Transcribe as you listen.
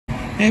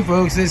Hey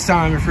folks, it's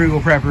Tom, your Frugal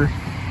Prepper.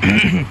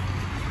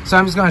 So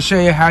I'm just going to show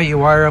you how you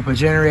wire up a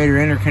generator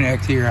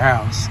interconnect to your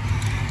house.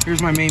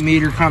 Here's my main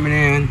meter coming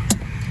in.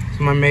 It's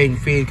my main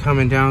feed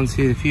coming down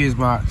to the fuse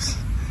box.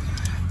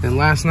 Then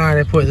last night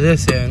I put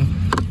this in.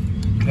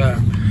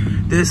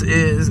 This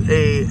is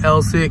a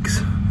L6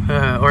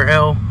 or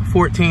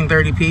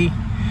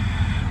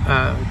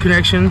L1430P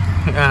connection.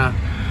 A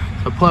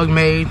plug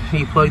made.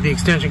 You plug the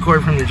extension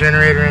cord from the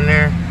generator in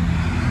there.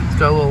 It's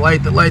got a little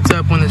light that lights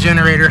up when the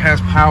generator has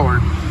power.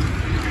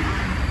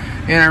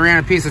 And I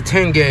ran a piece of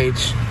 10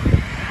 gauge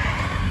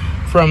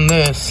from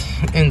this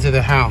into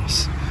the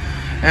house.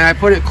 And I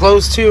put it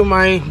close to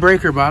my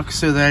breaker box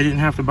so that I didn't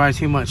have to buy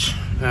too much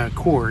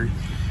cord.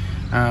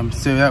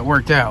 So that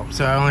worked out.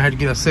 So I only had to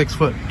get a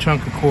 6-foot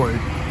chunk of cord.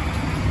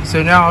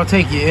 So now I'll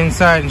take you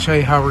inside and show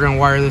you how we're going to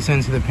wire this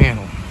into the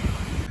panel.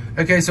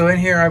 Okay, so in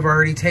here I've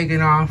already taken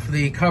off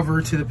the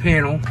cover to the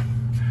panel.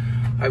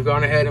 I've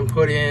gone ahead and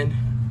put in,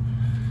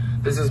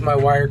 this is my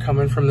wire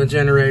coming from the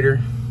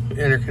generator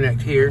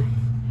interconnect here.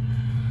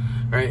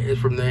 Right, it's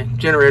from the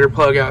generator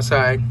plug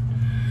outside.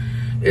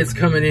 It's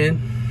coming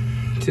in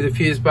to the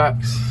fuse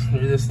box.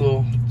 There's this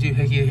little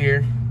doohickey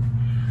here.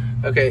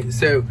 Okay,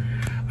 so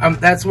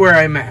that's where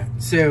I'm at.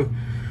 So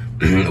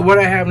what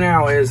I have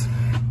now is,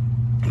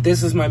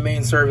 this is my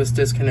main service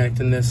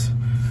disconnect in this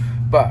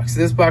box.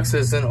 This box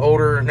is an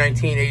older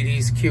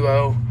 1980s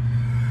QO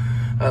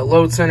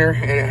load center,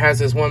 and it has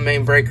this one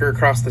main breaker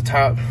across the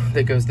top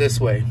that goes this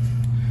way.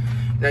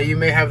 Now you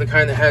may have the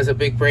kind that has a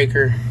big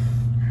breaker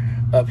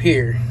up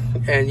here,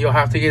 and you'll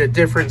have to get a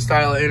different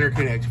style of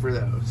interconnect for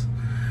those.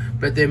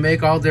 But they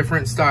make all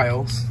different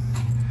styles.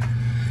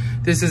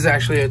 This is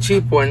actually a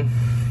cheap one,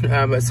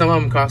 but some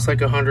of them cost like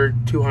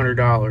 $100,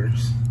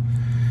 $200.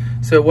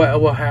 So what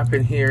will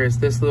happen here is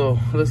this little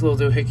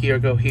doohickey will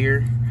go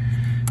here,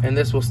 and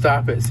this will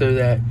stop it so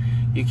that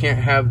you can't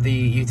have the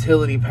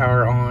utility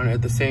power on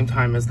at the same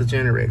time as the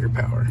generator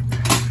power.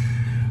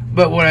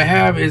 But what I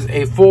have is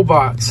a full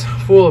box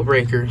full of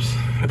breakers.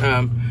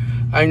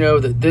 I know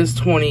that this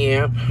 20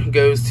 amp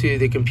goes to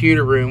the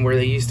computer room where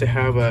they used to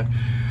have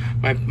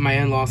my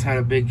in-laws had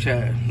a big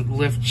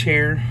lift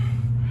chair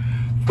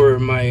for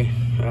my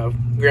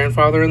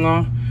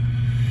grandfather-in-law,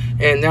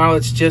 and now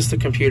it's just the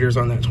computers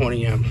on that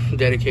 20 amp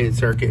dedicated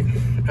circuit.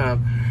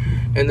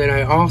 And then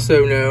I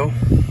also know,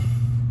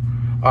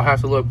 I'll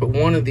have to look, but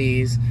one of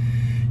these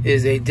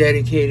is a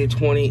dedicated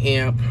 20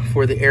 amp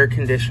for the air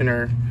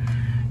conditioner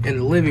in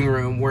the living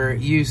room, where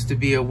it used to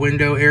be a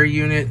window air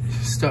unit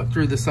stuck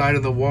through the side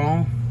of the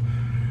wall.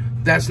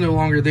 That's no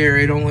longer there.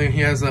 It only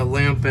has a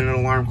lamp and an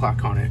alarm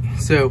clock on it.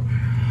 So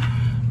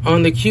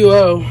on the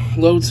QO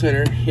load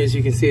center, as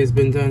you can see, it's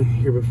been done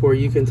here before,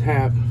 you can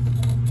tap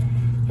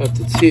up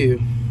to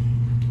 2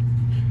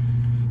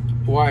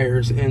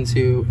 wires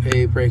into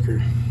a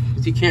breaker.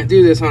 You can't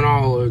do this on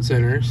all load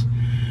centers,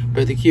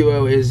 but the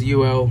QO is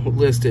UL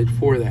listed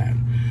for that.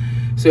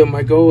 So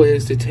my goal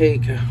is to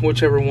take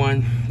whichever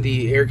one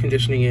the air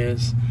conditioning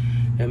is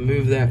and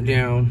move that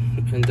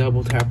down and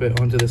double tap it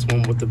onto this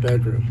one with the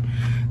bedroom.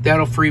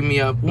 That'll free me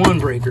up 1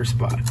 breaker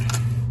spot.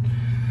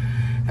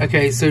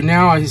 Okay, so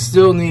now I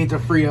still need to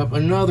free up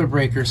another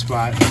breaker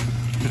spot.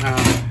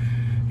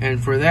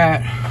 And for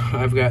that,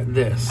 I've got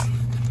this.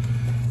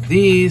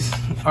 These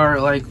are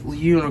like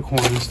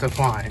unicorns to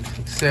find.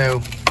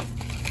 So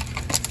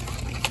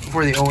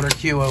for the older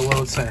QO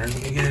load center,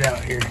 let me get it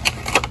out here.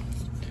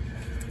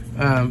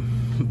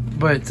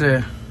 But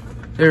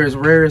they're as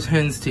rare as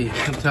hen's teeth,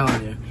 I'm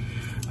telling you.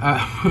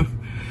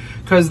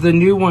 Because the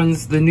new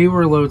ones, the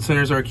newer load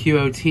centers are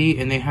QOT,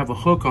 and they have a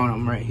hook on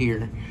them right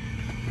here.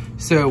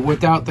 So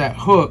without that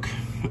hook,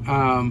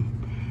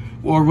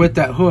 or with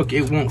that hook,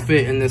 it won't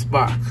fit in this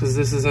box, because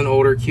this is an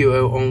older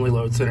QO only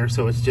load center,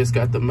 so it's just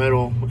got the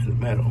metal and the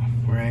metal,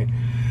 right?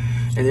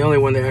 And the only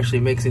one that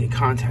actually makes any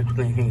contact with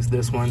anything is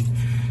this one.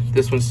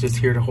 This one's just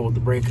here to hold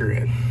the breaker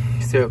in.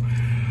 So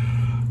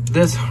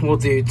this will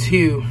do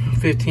 2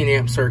 15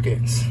 amp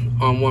circuits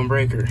on 1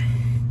 breaker.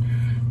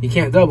 You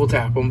can't double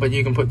tap them, but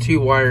you can put 2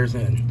 wires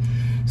in.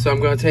 So I'm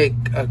going to take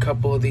a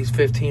couple of these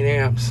 15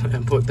 amps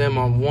and put them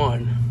on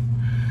 1.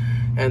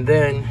 And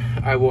then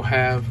I will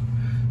have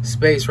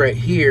space right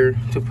here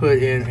to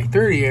put in a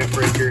 30 amp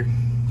breaker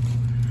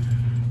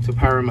to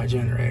power my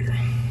generator.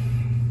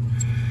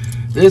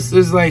 This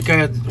is like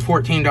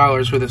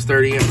 $14 for this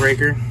 30 amp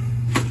breaker.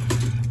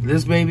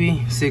 This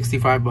baby,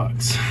 65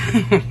 bucks.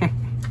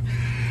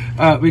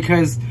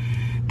 Because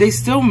they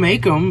still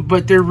make them,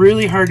 but they're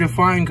really hard to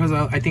find, because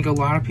I think a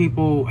lot of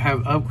people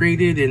have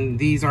upgraded and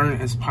these aren't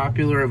as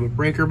popular of a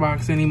breaker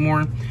box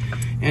anymore.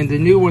 And the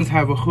new ones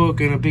have a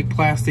hook and a big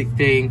plastic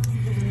thing,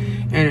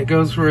 and it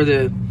goes for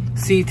the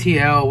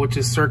CTL, which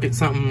is circuit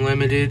something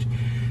limited.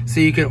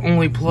 So you can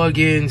only plug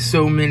in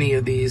so many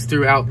of these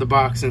throughout the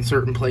box in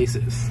certain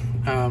places.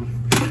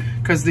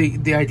 Because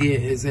the idea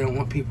is they don't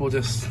want people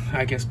just,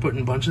 I guess,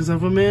 putting bunches of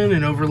them in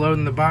and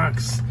overloading the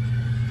box.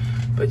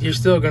 But you're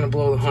still going to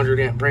blow the 100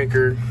 amp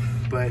breaker,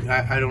 but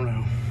I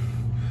don't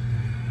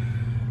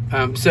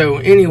know. So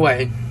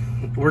anyway,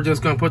 we're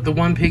just going to put the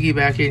one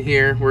piggyback in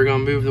here. We're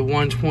going to move the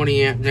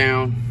 120 amp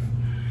down,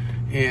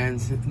 and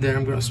then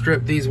I'm going to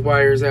strip these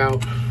wires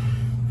out,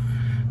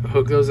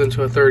 hook those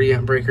into a 30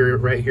 amp breaker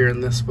right here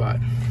in this spot,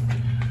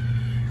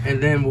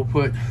 and then we'll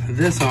put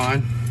this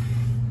on,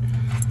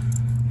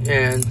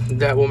 and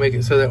that will make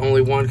it so that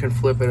only one can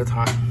flip at a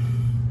time.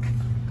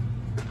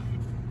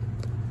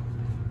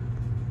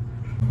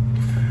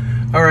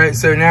 Alright,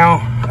 so now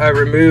I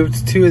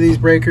removed 2 of these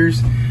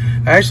breakers.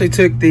 I actually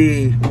took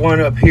the one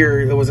up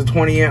here. It was a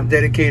 20 amp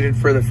dedicated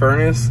for the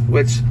furnace,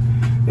 which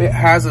it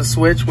has a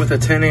switch with a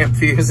 10 amp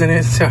fuse in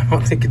it, so I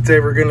don't think it's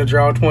ever going to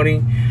draw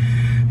 20.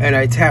 And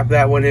I tapped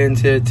that one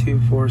into 2,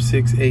 4,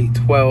 6, 8,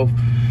 12.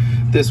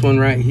 This one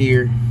right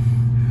here,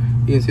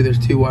 you can see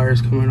there's 2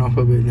 wires coming off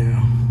of it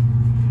now.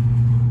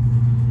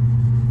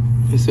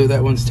 And so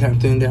that one's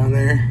tapped in down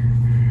there.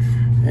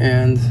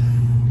 And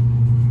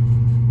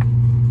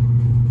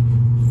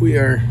we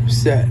are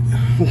set.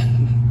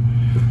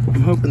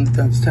 I'm hoping that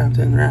that's tapped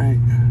in right.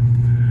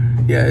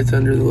 Yeah, it's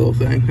under the little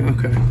thing.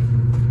 Okay.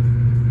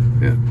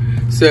 Yeah.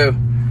 So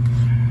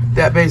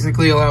that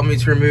basically allowed me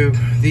to remove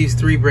these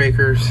 3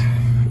 breakers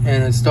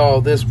and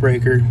install this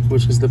breaker,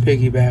 which is the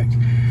piggyback.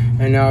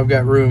 And now I've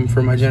got room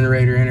for my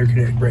generator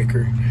interconnect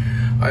breaker.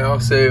 I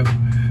also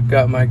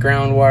got my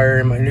ground wire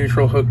and my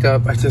neutral hooked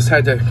up. I just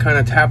had to kind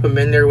of tap them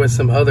in there with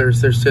some others.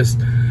 There's just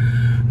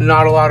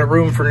not a lot of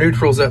room for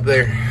neutrals up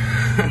there.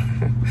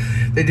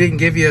 They didn't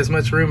give you as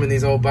much room in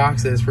these old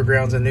boxes for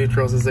grounds and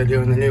neutrals as they do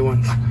in the new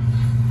ones.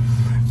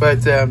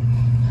 But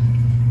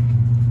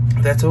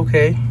that's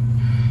okay.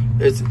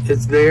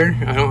 It's there.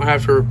 I don't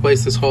have to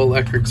replace this whole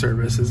electric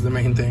service is the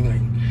main thing.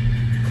 Like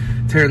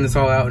tearing this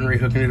all out and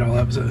rehooking it all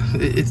up. So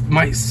it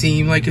might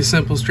seem like a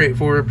simple,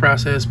 straightforward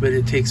process, but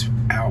it takes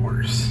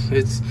hours.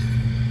 It's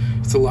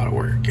a lot of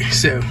work.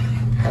 So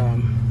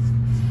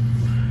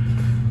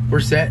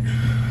we're set.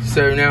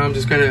 So now I'm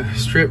just gonna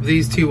strip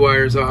these 2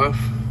 wires off,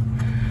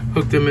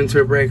 hook them into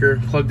a breaker,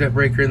 plug that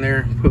breaker in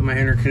there, put my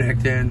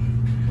interconnect in,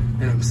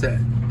 and I'm set.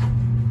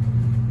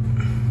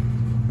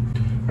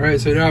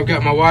 Alright, so now I've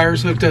got my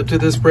wires hooked up to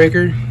this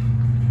breaker.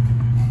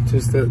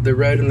 Just the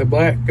red and the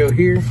black go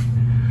here.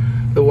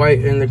 The white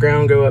and the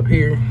ground go up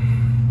here.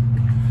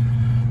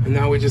 And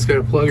now we just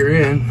gotta plug her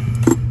in.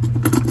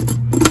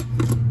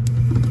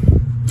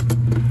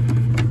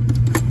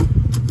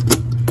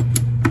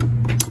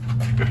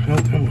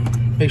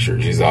 Make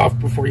sure she's off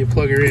before you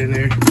plug her in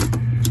there.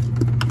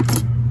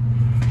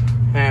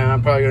 And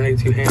I'm probably gonna need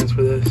 2 hands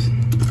for this.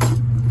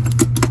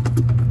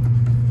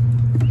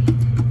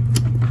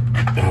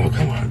 Oh,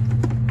 come on.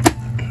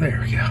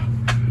 There we go.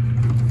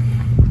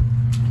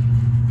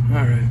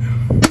 All right.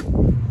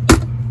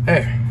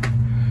 There.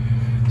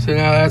 So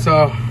now that's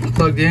all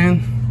plugged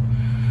in.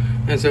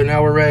 And so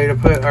now we're ready to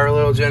put our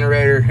little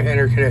generator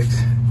interconnect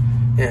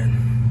in.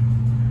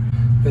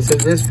 And so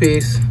this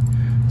piece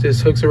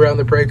just hooks around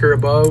the breaker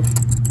above,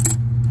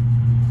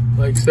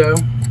 like so.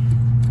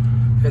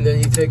 And then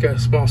you take a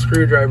small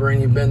screwdriver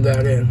and you bend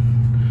that in.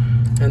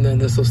 And then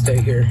this will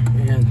stay here.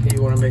 And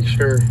you want to make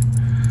sure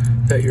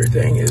that your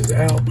thing is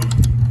out.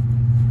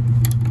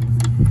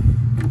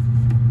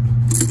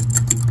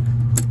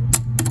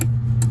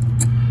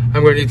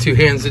 I'm going to need 2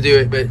 hands to do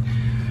it, but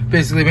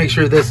basically make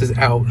sure this is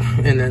out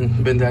and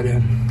then bend that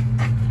in.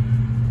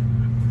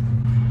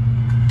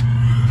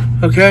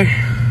 Okay,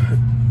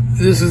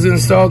 this is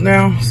installed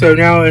now. So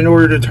now in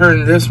order to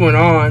turn this one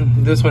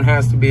on, this one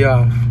has to be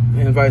off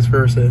and vice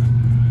versa.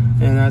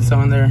 And that's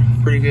on there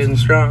pretty good and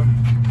strong.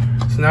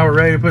 So now we're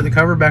ready to put the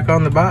cover back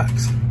on the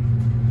box.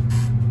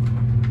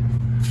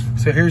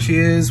 So here she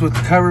is with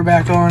the cover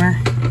back on her.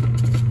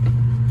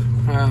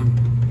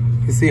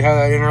 You can see how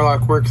that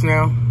interlock works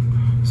now.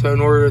 So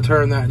in order to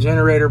turn that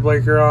generator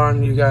breaker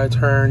on, you gotta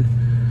turn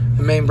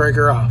the main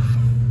breaker off.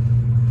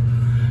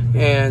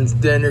 And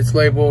then it's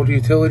labeled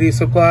utility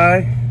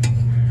supply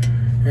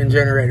and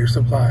generator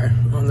supply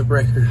on the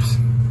breakers.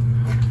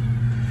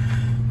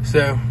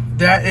 So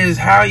that is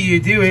how you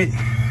do it.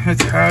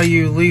 That's how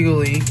you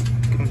legally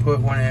can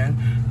put one in.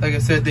 Like I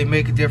said, they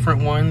make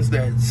different ones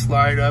that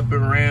slide up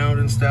and around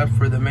and stuff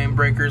for the main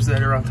breakers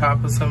that are on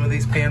top of some of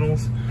these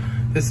panels.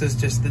 This is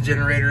just the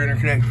generator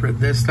interconnect for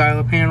this style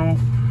of panel,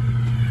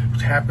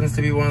 which happens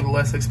to be one of the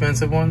less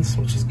expensive ones,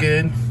 which is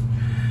good.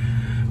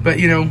 But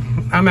you know,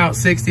 I'm out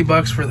 60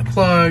 bucks for the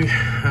plug.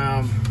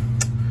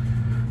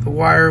 The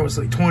wire was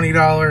like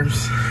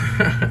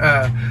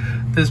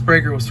 $20. This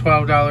breaker was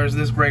 $12.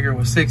 This breaker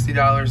was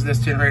 $60. This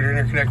generator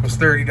interconnect was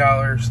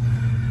 $30.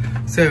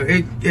 So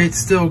it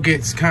still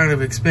gets kind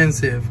of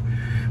expensive.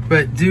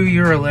 But do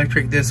your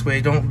electric this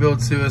way. Don't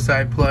build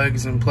suicide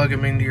plugs and plug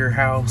them into your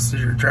house,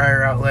 your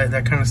dryer outlet,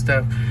 that kind of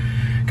stuff.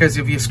 Because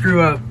if you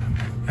screw up,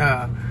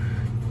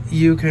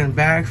 you can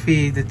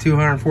backfeed the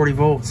 240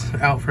 volts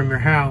out from your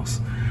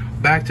house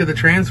back to the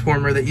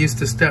transformer that used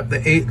to step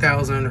the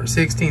 8,000 or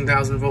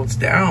 16,000 volts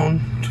down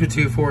to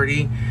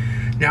 240.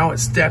 Now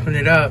it's stepping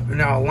it up, and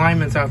now a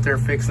lineman's out there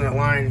fixing that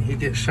line, and he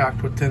gets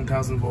shocked with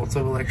 10,000 volts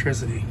of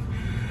electricity.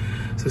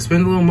 So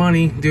spend a little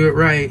money, do it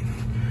right.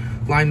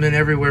 Linemen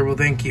everywhere will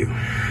thank you.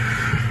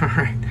 All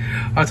right,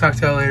 I'll talk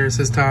to y'all later. This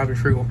is Todd, your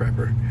Frugal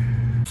Prepper.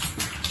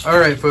 All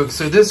right, folks,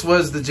 so this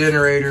was the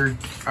generator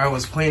I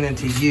was planning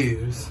to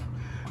use.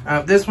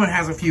 This one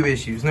has a few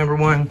issues. Number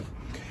one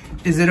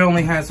is it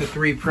only has a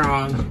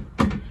 3-prong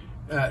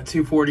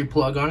 240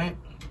 plug on it.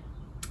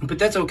 But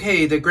that's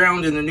okay. The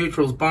ground and the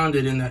neutral's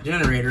bonded in that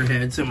generator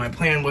head. So my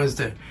plan was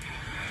to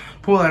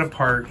pull that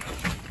apart,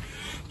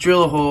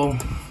 drill a hole,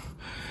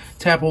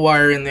 tap a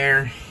wire in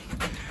there,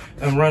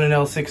 and run an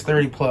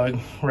L630 plug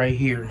right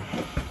here.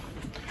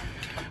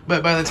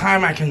 But by the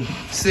time I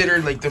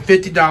considered like the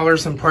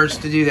 $50 in parts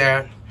to do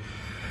that,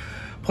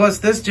 plus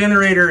this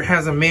generator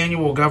has a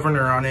manual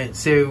governor on it,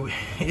 so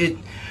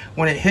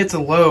when it hits a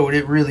load,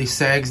 it really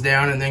sags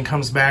down and then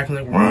comes back and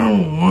like,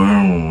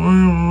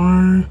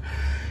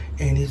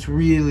 and it's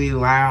really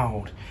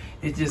loud.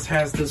 It just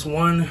has this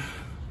one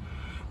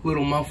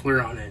little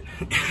muffler on it.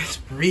 It's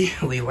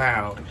really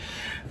loud.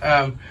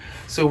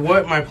 So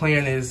what my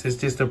plan is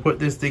just to put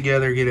this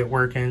together, get it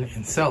working,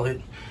 and sell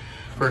it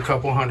for a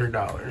couple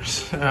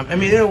 $100. I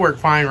mean, it'll work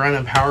fine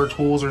running power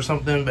tools or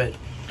something, but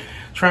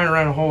trying to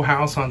run a whole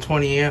house on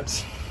 20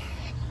 amps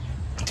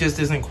just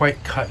isn't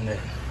quite cutting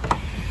it.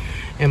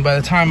 And by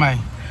the time I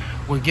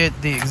would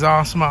get the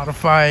exhaust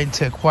modified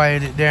to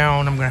quiet it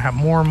down, I'm gonna have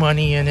more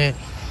money in it.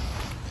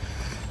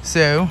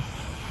 So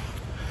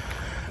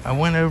I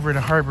went over to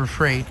Harbor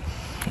Freight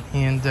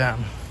and I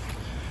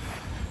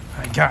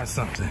got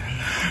something.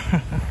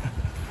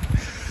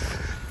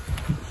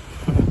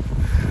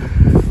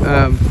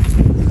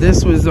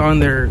 This was on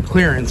their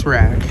clearance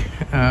rack.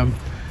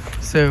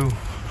 So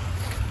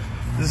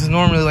this is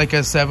normally like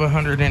a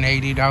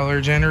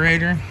 $780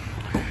 generator.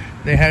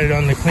 They had it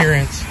on the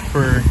clearance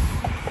for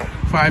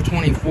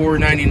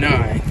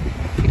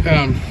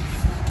 $524.99.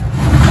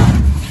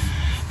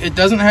 It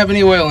doesn't have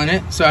any oil in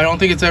it, so I don't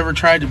think it's ever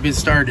tried to be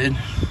started.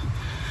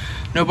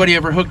 Nobody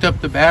ever hooked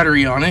up the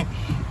battery on it.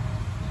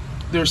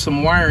 There's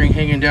some wiring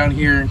hanging down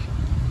here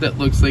that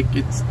looks like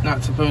it's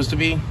not supposed to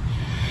be.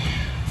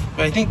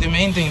 But I think the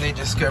main thing they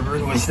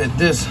discovered was that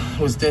this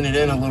was dented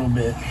in a little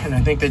bit, and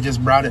I think they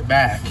just brought it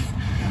back.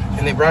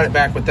 And they brought it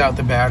back without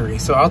the battery.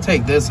 So I'll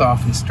take this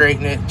off and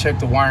straighten it, check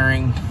the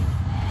wiring.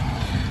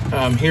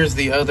 Here's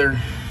the other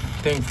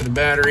thing for the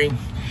battery.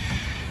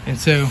 And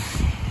so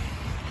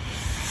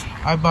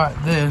I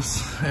bought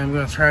this, and I'm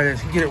gonna try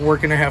to get it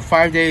working. I have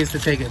 5 days to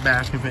take it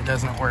back if it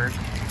doesn't work.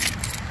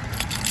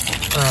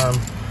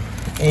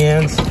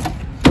 And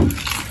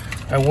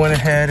I went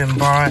ahead and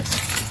bought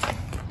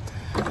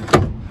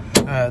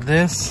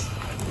this,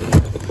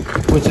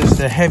 which is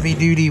the heavy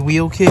duty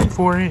wheel kit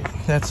for it.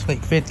 That's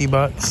like 50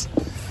 bucks.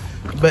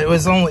 But it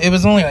was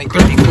only like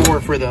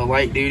 34 for the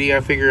light duty. I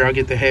figure I'll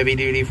get the heavy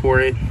duty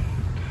for it.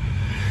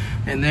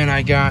 And then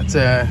I got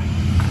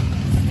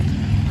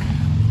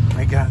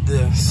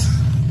this,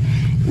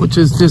 which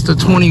is just a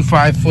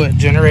 25-foot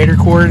generator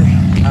cord.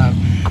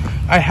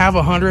 I have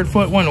a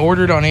 100-foot one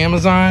ordered on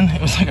Amazon.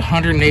 It was like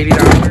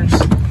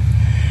 $180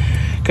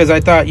 because I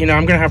thought, you know,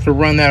 I'm gonna have to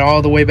run that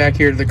all the way back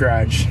here to the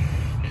garage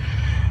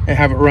and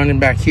have it running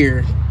back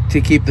here to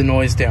keep the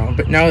noise down.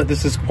 But now that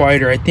this is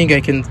quieter, I think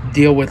I can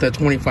deal with a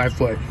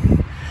 25-foot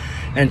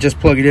and just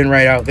plug it in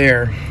right out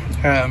there.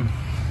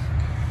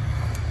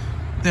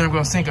 Then I'm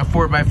going to sink a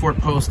 4x4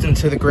 post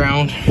into the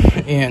ground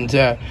and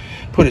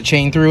put a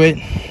chain through it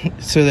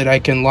so that I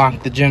can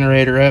lock the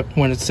generator up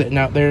when it's sitting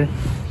out there.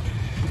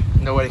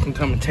 Nobody can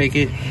come and take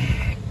it.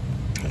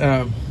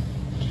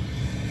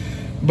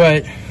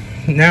 But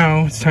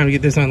now it's time to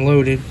get this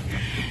unloaded.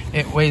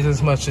 It weighs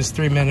as much as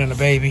 3 men and a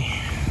baby.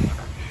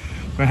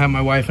 I'm gonna have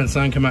my wife and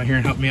son come out here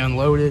and help me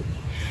unload it.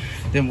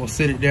 Then we'll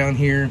sit it down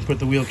here and put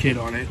the wheel kit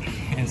on it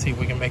and see if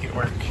we can make it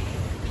work.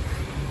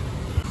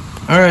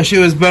 All right, she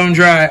was bone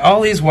dry.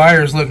 All these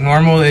wires look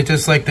normal. They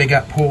just like they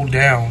got pulled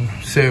down.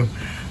 So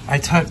I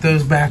tucked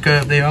those back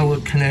up. They all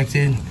look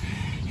connected.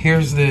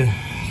 Here's the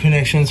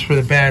connections for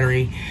the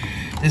battery.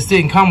 This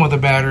didn't come with a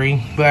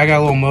battery, but I got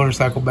a little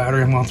motorcycle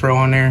battery I'm gonna throw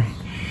on there.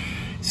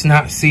 It's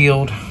not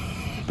sealed,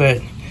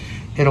 but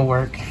it'll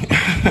work.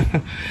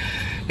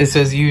 It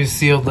says use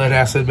sealed lead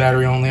acid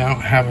battery only. I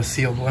don't have a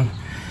sealed one.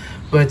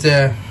 But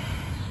I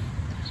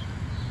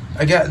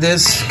got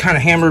this kind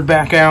of hammered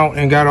back out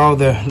and got all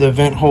the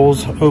vent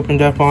holes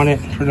opened up on it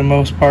for the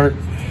most part.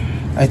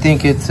 I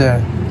think it's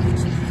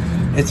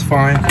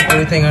fine.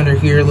 Everything under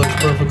here looks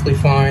perfectly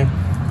fine.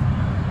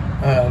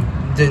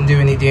 Didn't do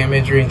any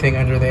damage or anything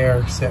under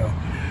there. So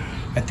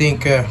I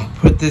think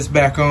put this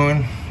back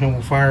on and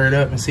we'll fire it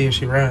up and see if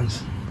she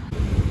runs.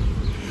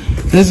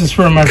 This is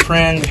from my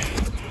friend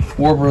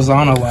Warbles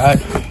on a Lot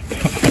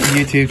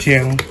YouTube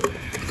channel.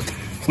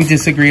 We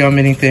disagree on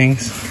many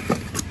things,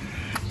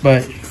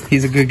 but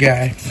he's a good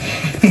guy.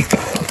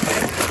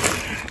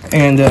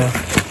 And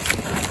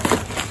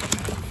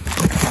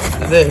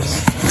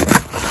this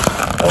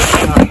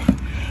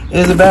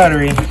is a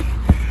battery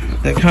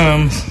that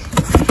comes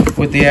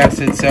with the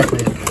acid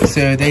separate.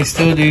 So they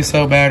still do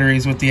sell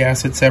batteries with the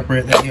acid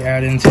separate that you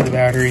add into the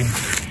battery.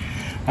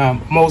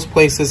 Most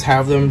places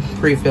have them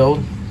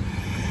pre-filled.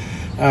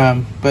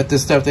 But the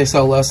stuff they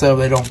sell less of,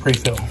 they don't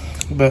pre-fill.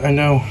 But I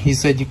know you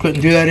said you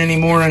couldn't do that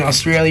anymore in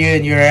Australia,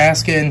 and you're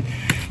asking,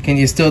 can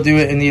you still do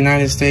it in the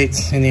United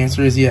States? And the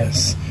answer is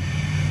yes.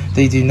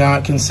 They do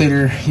not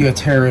consider you a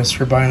terrorist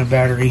for buying a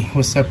battery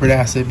with separate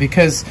acid,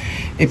 because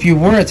if you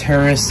were a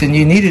terrorist and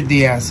you needed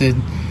the acid,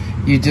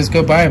 you'd just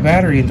go buy a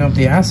battery and dump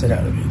the acid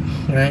out of it,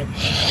 right?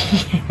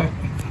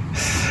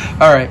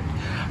 All right,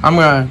 I'm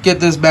gonna get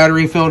this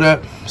battery filled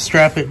up,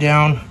 strap it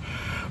down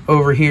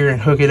over here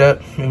and hook it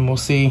up, and we'll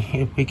see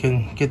if we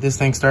can get this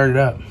thing started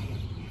up.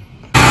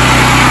 All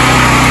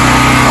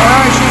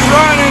right, she's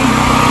running.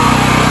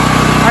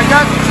 I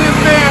got the 2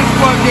 fans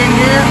plugged in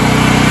here.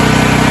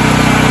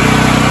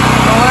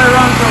 I'll let her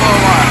run for a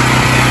little while.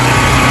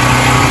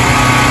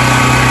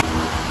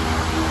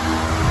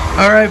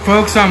 All right,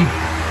 folks, I'm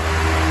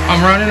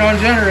running on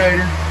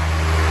generator.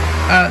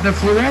 The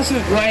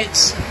fluorescent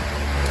lights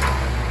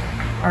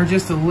are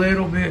just a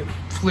little bit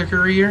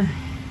flickerier,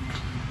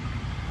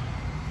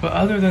 but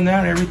other than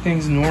that,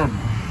 everything's normal.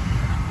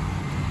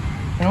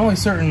 And only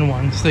certain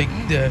ones, like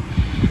the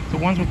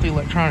ones with the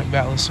electronic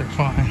ballasts, are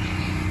fine.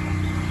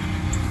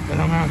 But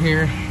I'm out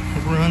here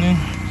running.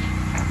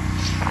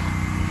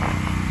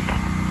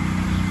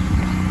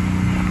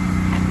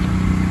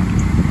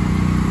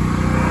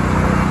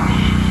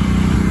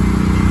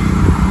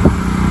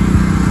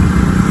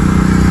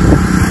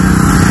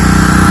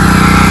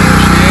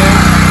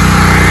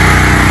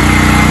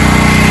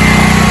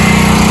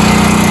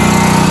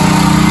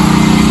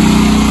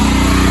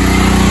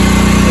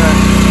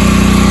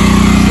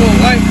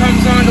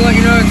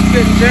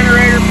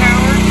 Generator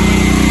power.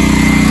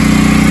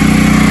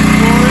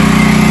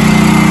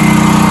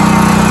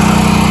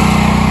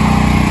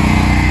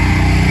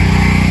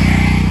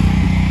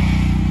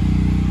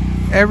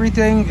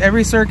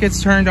 Every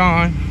circuit's turned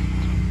on.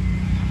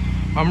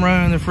 I'm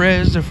running the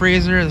fridge, the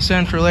freezer, the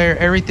central air,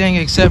 everything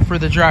except for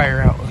the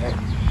dryer outlet.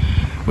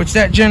 Which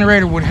that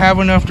generator would have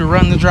enough to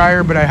run the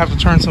dryer, but I have to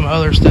turn some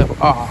other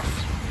stuff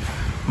off,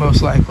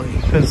 most likely,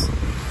 because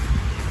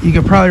you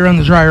could probably run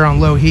the dryer on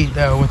low heat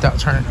though without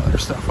turning other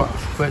stuff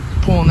off. But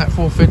pulling that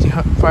full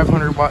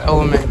 500 watt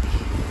element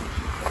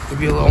would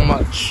be a little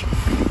much.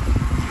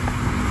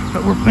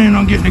 But we're planning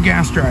on getting a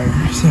gas dryer.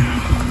 So.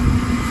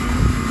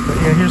 But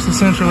yeah, here's the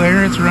central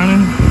air, it's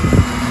running.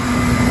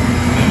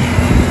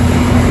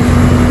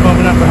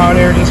 Pumping up the hot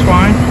air just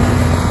fine.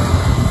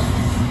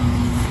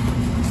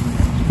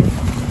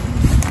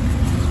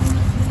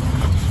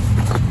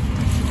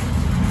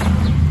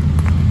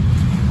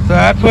 So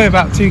I put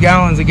about 2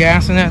 gallons of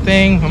gas in that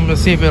thing. I'm gonna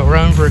see if it'll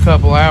run for a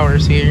couple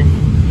hours here,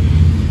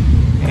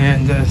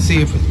 and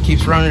see if it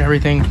keeps running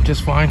everything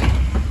just fine.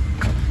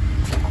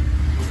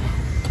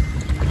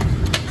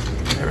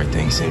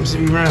 Everything seems to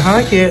be running.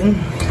 Hi, kitten.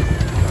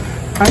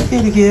 Hi,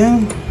 kitty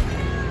kitten.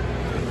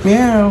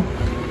 Meow.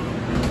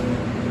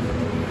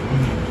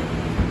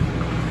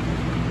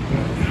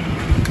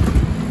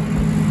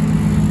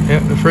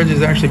 Yep, the fridge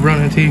is actually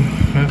running too.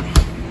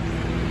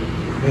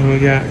 And we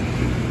got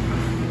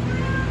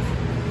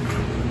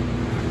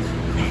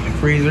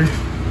freezer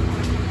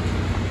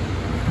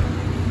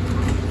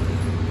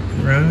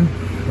running.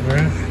 All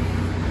right,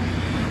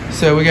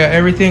 so we got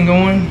everything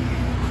going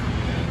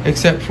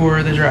except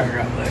for the dryer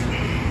outlet.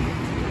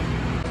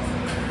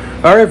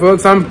 All right,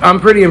 folks, I'm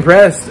pretty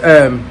impressed.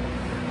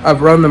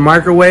 I've run the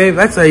microwave.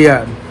 That's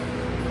a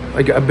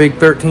like a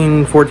big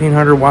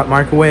 1400 watt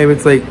microwave.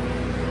 It's like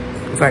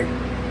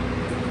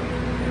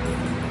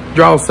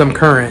draws some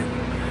current.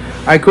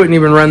 I couldn't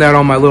even run that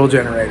on my little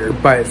generator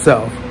by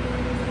itself.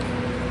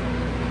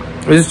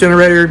 This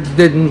generator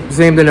didn't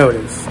seem to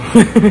notice.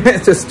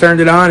 It just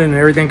turned it on and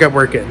everything kept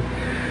working.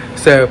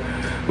 So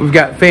we've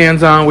got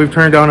fans on, we've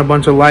turned on a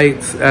bunch of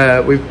lights,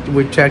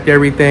 we've checked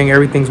everything,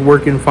 everything's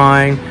working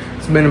fine.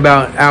 It's been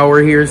about an hour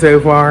here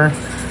so far,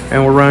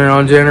 and we're running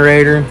on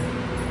generator.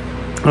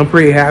 I'm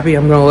pretty happy.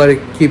 I'm gonna let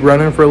it keep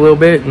running for a little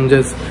bit, and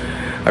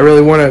I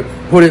really wanna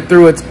put it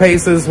through its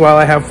paces while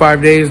I have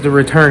 5 days to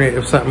return it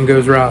if something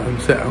goes wrong.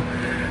 So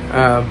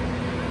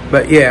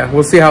but yeah,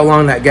 we'll see how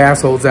long that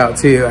gas holds out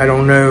too. I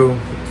don't know.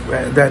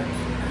 That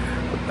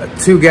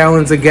 2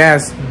 gallons of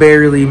gas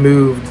barely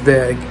moved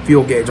the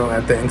fuel gauge on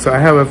that thing, so I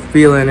have a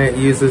feeling it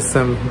uses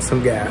some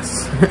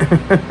gas.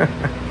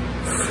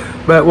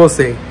 But we'll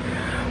see.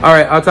 All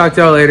right, I'll talk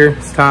to y'all later.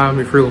 It's Tom,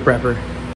 your frugal prepper.